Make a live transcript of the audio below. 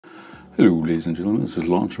Hello ladies and gentlemen, this is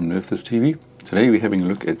Lance from NerfThis.TV. Today we're having a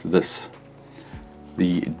look at this,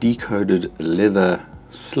 the Decoded leather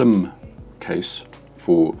slim case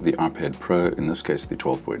for the iPad Pro, in this case the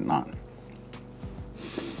 12.9.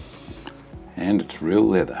 And it's real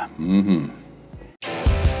leather.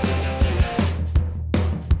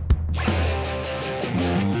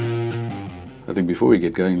 I think before we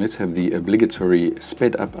get going, let's have the obligatory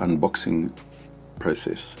sped up unboxing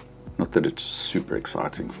process. Not that it's super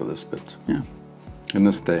exciting for this, but yeah, in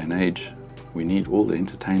this day and age, we need all the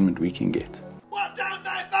entertainment we can get.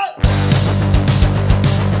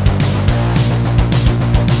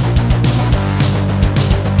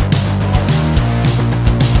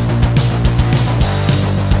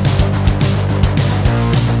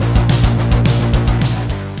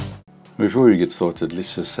 Before we get started,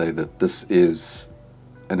 let's just say that this is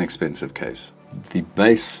an expensive case. The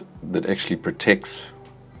base that actually protects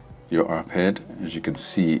your iPad, as you can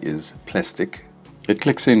see, is plastic. It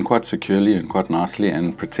clicks in quite securely and quite nicely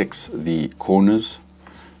and protects the corners.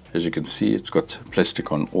 As you can see, it's got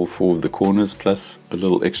plastic on all four of the corners, plus a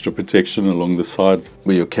little extra protection along the side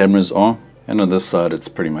where your cameras are. And on this side, it's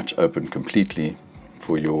pretty much open completely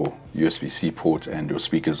for your USB-C port and your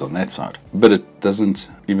speakers on that side. But it doesn't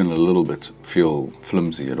even a little bit feel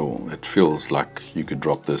flimsy at all. It feels like you could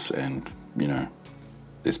drop this and, you know,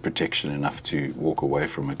 there's protection enough to walk away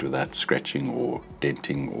from it without scratching or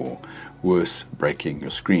denting or worse, breaking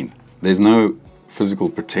your screen. There's no physical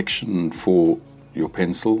protection for your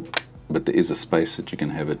pencil, but there is a space that you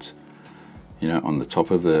can have it, you know, on the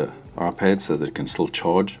top of the iPad so that it can still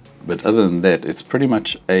charge. But other than that, it's pretty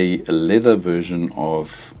much a leather version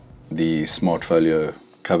of the Smart Folio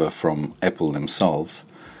cover from Apple themselves.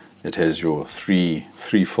 It has your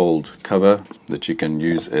three-fold cover that you can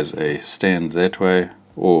use as a stand that way,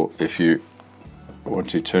 or if you want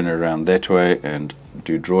to turn it around that way and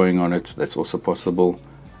do drawing on it, that's also possible.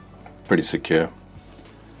 Pretty secure.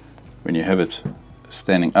 When you have it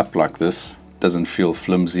standing up like this, it doesn't feel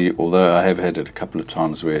flimsy, although I have had it a couple of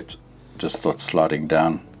times where it just starts sliding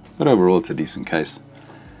down. But overall, it's a decent case.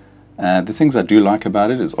 The things I do like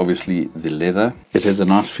about it is obviously the leather. It has a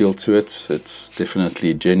nice feel to it. It's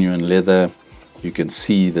definitely genuine leather. You can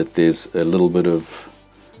see that there's a little bit of,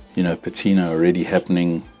 you know, patina already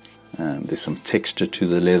happening. There's some texture to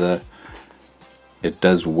the leather. It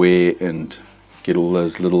does wear and get all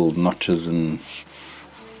those little notches and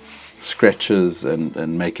scratches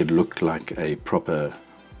and make it look like a proper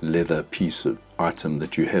leather piece of item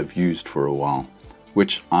that you have used for a while,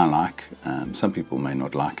 which I like. Some people may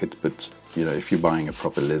not like it, but you know, if you're buying a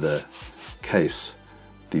proper leather case,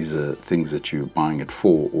 these are things that you're buying it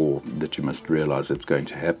for, or that you must realize it's going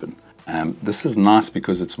to happen. This is nice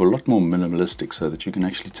because it's a lot more minimalistic, so that you can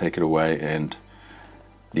actually take it away and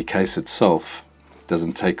the case itself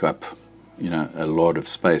doesn't take up, you know, a lot of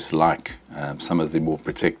space like some of the more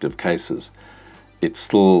protective cases. It's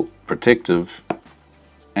still protective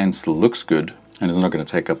and still looks good, and it's not going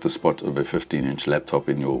to take up the spot of a 15-inch laptop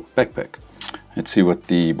in your backpack. Let's see what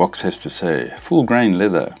the box has to say. Full grain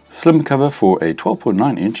leather, slim cover for a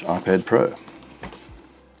 12.9-inch iPad Pro.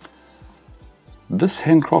 This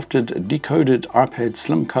handcrafted Decoded iPad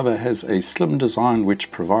slim cover has a slim design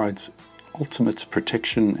which provides ultimate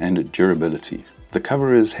protection and durability. The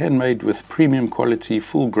cover is handmade with premium quality,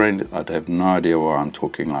 full grain. I have no idea why I'm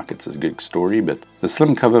talking like it's a good story, but the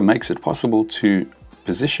slim cover makes it possible to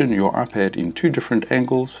position your iPad in two different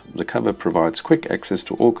angles. The cover provides quick access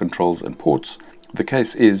to all controls and ports. The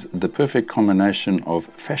case is the perfect combination of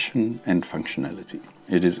fashion and functionality.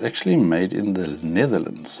 It is actually made in the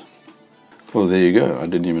Netherlands. Well, there you go. I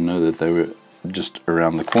didn't even know that they were just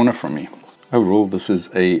around the corner from me. Overall, this is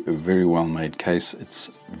a very well made case. It's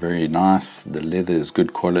very nice. The leather is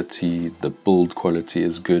good quality. The build quality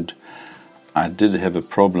is good. I did have a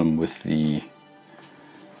problem with the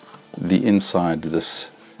inside, this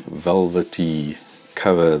velvety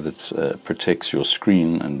cover that protects your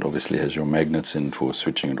screen and obviously has your magnets in for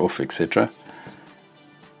switching it off, etc.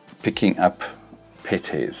 Picking up pet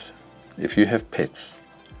hairs. If you have pets,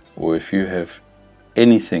 or if you have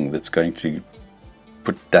anything that's going to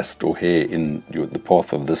put dust or hair in the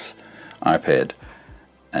path of this iPad,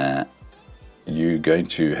 you're going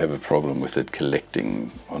to have a problem with it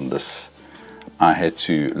collecting on this. I had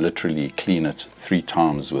to literally clean it 3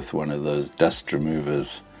 times with one of those dust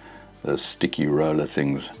removers, those sticky roller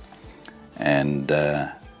things, and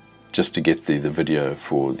just to get the video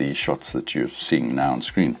for the shots that you're seeing now on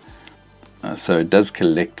screen. So it does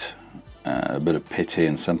collect a bit of pet hair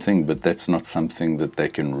and something, but that's not something that they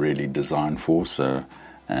can really design for, so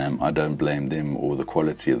I don't blame them or the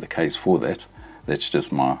quality of the case for that. That's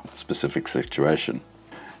just my specific situation.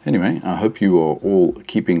 Anyway, I hope you are all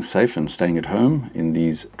keeping safe and staying at home in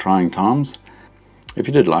these trying times. If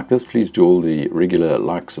you did like this, please do all the regular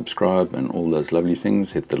like, subscribe, and all those lovely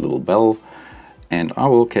things. Hit the little bell, and I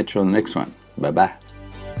will catch you on the next one. Bye bye.